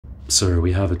Sir,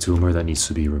 we have a tumor that needs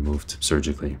to be removed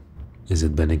surgically. Is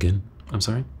it Ben again? I'm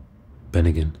sorry? Ben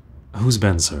again. Who's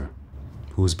Ben, sir?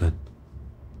 Who's Ben?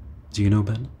 Do you know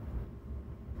Ben?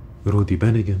 Rudy,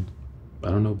 Ben again. I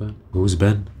don't know Ben. Who's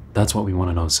Ben? That's what we want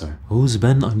to know, sir. Who's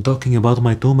Ben? I'm talking about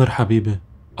my tumor, habibi.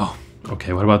 Oh,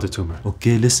 okay, what about the tumor?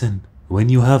 Okay, listen. When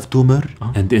you have tumor,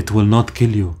 and it will not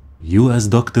kill you, you as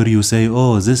doctor, you say,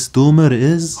 oh, this tumor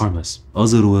is... harmless.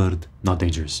 Other word. Not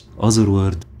dangerous. Other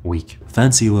word. Weak.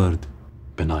 Fancy word.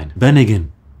 Benign.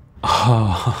 Benign.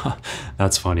 Oh,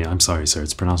 that's funny. I'm sorry, sir.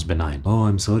 It's pronounced benign. Oh,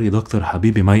 I'm sorry, Dr.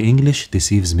 Habibi. My English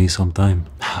deceives me sometime.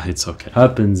 It's okay.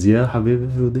 Happens, yeah,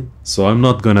 Habibi, Rudy? So I'm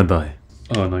not gonna die.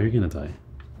 Oh, no, you're gonna die.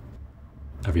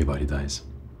 Everybody dies.